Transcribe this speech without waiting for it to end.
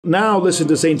Now listen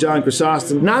to St. John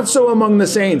Chrysostom. Not so among the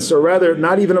saints, or rather,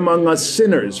 not even among us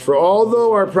sinners. For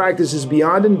although our practice is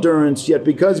beyond endurance, yet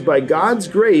because by God's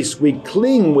grace we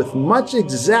cling with much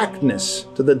exactness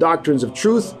to the doctrines of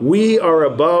truth, we are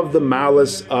above the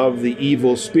malice of the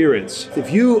evil spirits.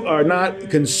 If you are not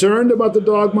concerned about the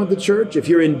dogma of the church, if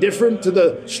you're indifferent to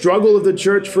the struggle of the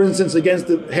church, for instance, against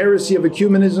the heresy of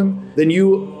ecumenism, then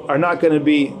you are not going to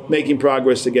be making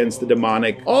progress against the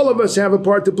demonic. All of us have a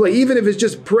part to play, even if it's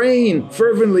just praying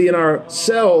fervently in our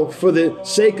cell for the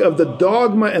sake of the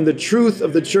dogma and the truth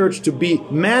of the church to be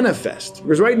manifest.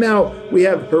 Because right now we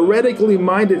have heretically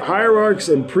minded hierarchs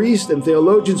and priests and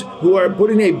theologians who are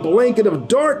putting a blanket of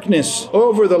darkness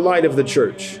over the light of the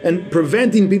church and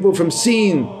preventing people from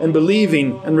seeing and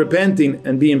believing and repenting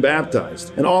and being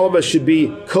baptized. And all of us should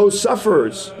be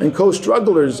co-sufferers and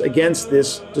co-strugglers against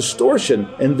this distortion,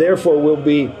 and therefore will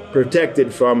be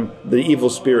protected from the evil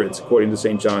spirits, according to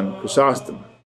St. John Chrysostom.